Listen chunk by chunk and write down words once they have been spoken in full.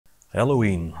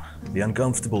Halloween, the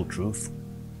uncomfortable truth.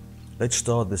 Let's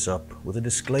start this up with a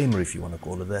disclaimer, if you want to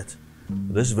call it that.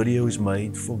 This video is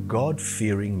made for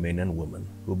God-fearing men and women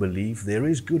who believe there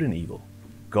is good and evil,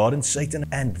 God and Satan,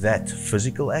 and that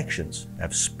physical actions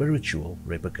have spiritual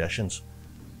repercussions.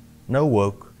 No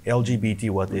woke, LGBT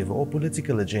whatever or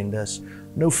political agendas,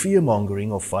 no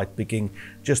fear-mongering or fight-picking,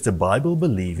 just a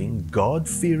Bible-believing,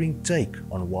 God-fearing take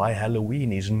on why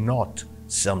Halloween is not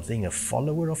something a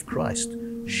follower of Christ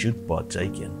should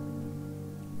partake in.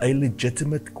 A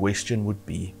legitimate question would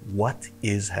be, what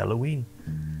is Halloween?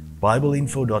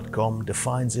 BibleInfo.com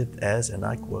defines it as, and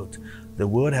I quote, "The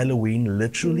word Halloween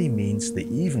literally means the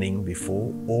evening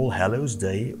before All Hallows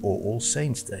Day or All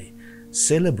Saints Day,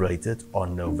 celebrated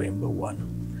on November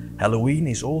 1. Halloween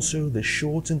is also the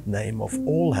shortened name of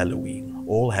All Halloween,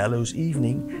 All Hallows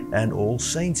Evening, and All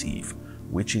Saints Eve,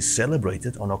 which is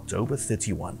celebrated on October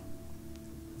 31.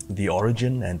 The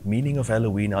origin and meaning of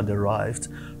Halloween are derived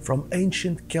from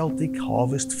ancient Celtic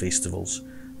harvest festivals,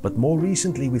 but more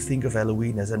recently we think of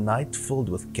Halloween as a night filled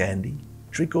with candy,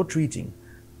 trick-or-treating,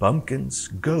 pumpkins,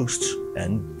 ghosts,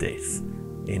 and death."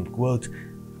 End quote.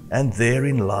 And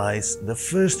therein lies the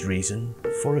first reason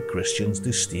for Christians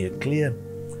to steer clear.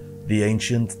 The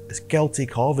ancient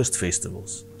Celtic harvest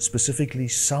festivals, specifically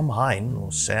Samhain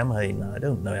or Samhain, I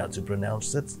don't know how to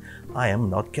pronounce it, I am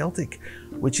not Celtic,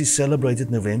 which is celebrated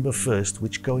November 1st,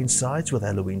 which coincides with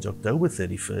Halloween's October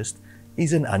 31st,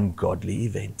 is an ungodly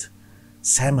event.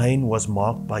 Samhain was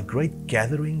marked by great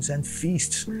gatherings and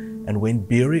feasts, and when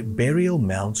burial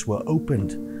mounds were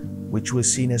opened, which were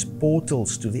seen as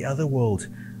portals to the other world.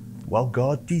 While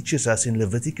God teaches us in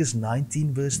Leviticus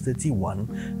 19 verse 31,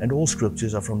 and all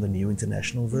scriptures are from the New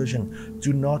International Version,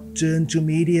 do not turn to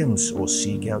mediums or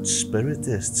seek out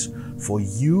spiritists, for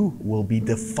you will be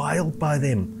defiled by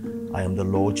them. I am the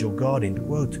Lord your God. End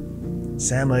quote.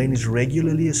 Samhain is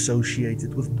regularly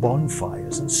associated with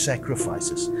bonfires and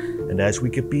sacrifices, and as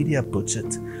Wikipedia puts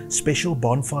it, special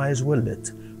bonfires were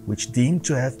lit, which deemed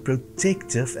to have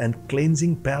protective and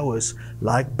cleansing powers.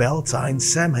 Like Beltane,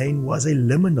 Samhain was a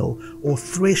liminal or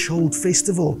threshold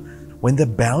festival, when the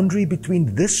boundary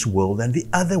between this world and the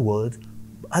other world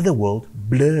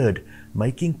blurred,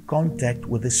 making contact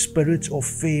with the spirits or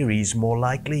fairies more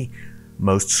likely.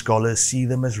 Most scholars see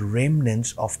them as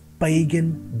remnants of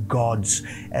pagan gods.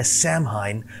 As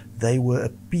Samhain, they were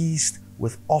appeased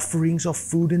with offerings of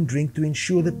food and drink to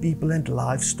ensure the people and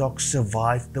livestock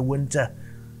survived the winter.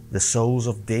 The souls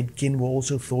of dead kin were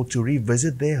also thought to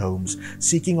revisit their homes,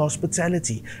 seeking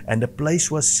hospitality, and a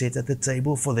place was set at the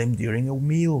table for them during a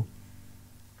meal.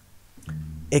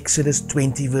 Exodus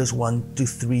 20 verse 1 to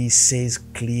 3 says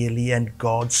clearly, "And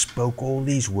God spoke all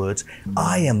these words,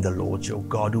 I am the Lord your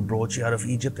God who brought you out of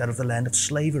Egypt, out of the land of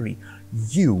slavery.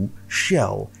 You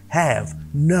shall have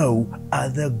no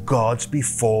other gods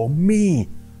before me."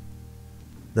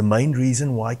 The main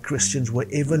reason why Christians were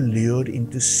ever lured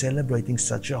into celebrating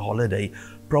such a holiday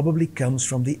probably comes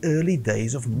from the early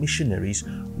days of missionaries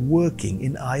working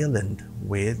in Ireland,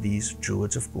 where these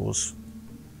Druids, of course,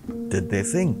 did their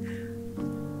thing.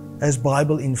 As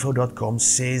BibleInfo.com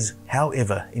says,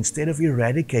 however, instead of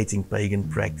eradicating pagan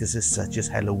practices such as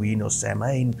Halloween or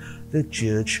Samhain, the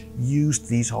church used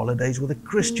these holidays with a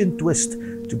Christian twist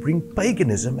to bring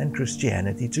paganism and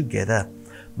Christianity together,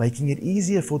 making it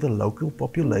easier for the local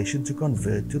population to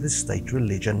convert to the state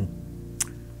religion.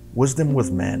 Wisdom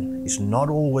with man is not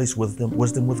always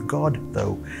wisdom with God,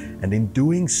 though, and in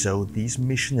doing so, these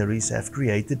missionaries have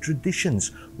created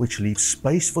traditions which leave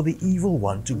space for the evil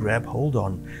one to grab hold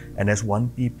on. And as 1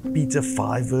 Peter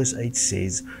 5 verse 8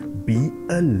 says, "Be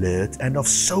alert and of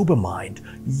sober mind.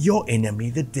 Your enemy,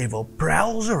 the devil,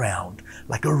 prowls around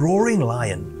like a roaring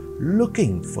lion,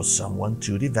 looking for someone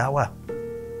to devour."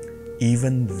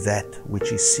 Even that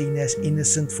which is seen as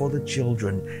innocent for the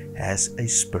children has a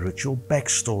spiritual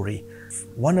backstory.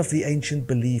 One of the ancient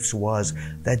beliefs was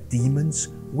that demons,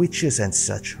 witches and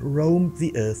such roamed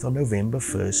the earth on November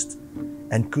 1st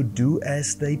and could do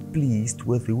as they pleased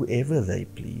with whoever they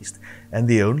pleased, and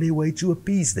the only way to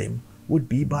appease them would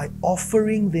be by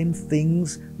offering them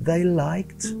things they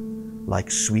liked, like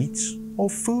sweets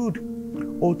or food,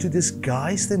 or to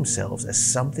disguise themselves as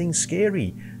something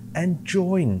scary and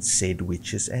join said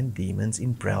witches and demons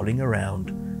in prowling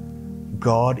around.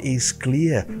 God is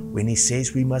clear when He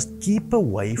says we must keep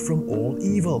away from all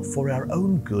evil for our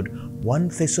own good. 1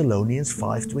 Thessalonians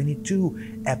 5:22,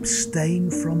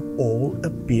 abstain from all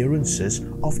appearances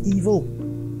of evil.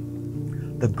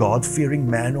 The God-fearing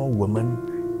man or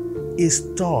woman is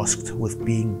tasked with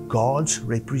being God's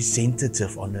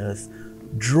representative on earth,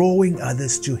 drawing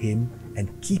others to Him and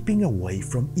keeping away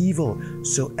from evil,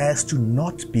 so as to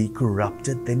not be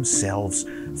corrupted themselves.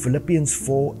 Philippians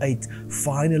 4:8.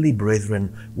 Finally, brethren,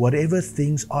 whatever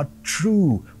things are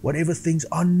true, whatever things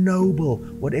are noble,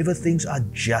 whatever things are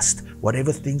just,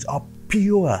 whatever things are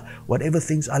pure, whatever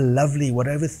things are lovely,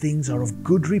 whatever things are of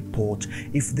good report,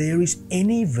 if there is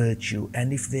any virtue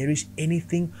and if there is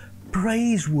anything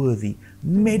praiseworthy,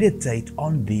 meditate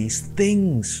on these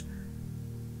things.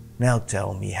 Now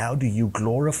tell me, how do you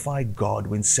glorify God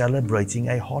when celebrating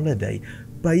a holiday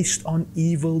based on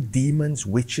evil, demons,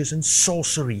 witches, and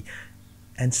sorcery,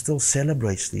 and still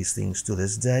celebrates these things to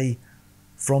this day?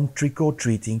 From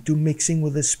trick-or-treating to mixing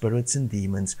with the spirits and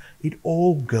demons, it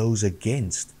all goes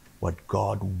against what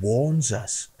God warns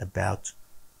us about.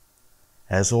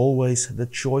 As always, the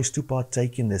choice to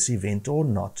partake in this event or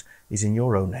not is in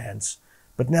your own hands.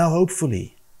 But now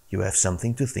hopefully you have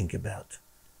something to think about.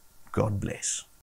 God bless.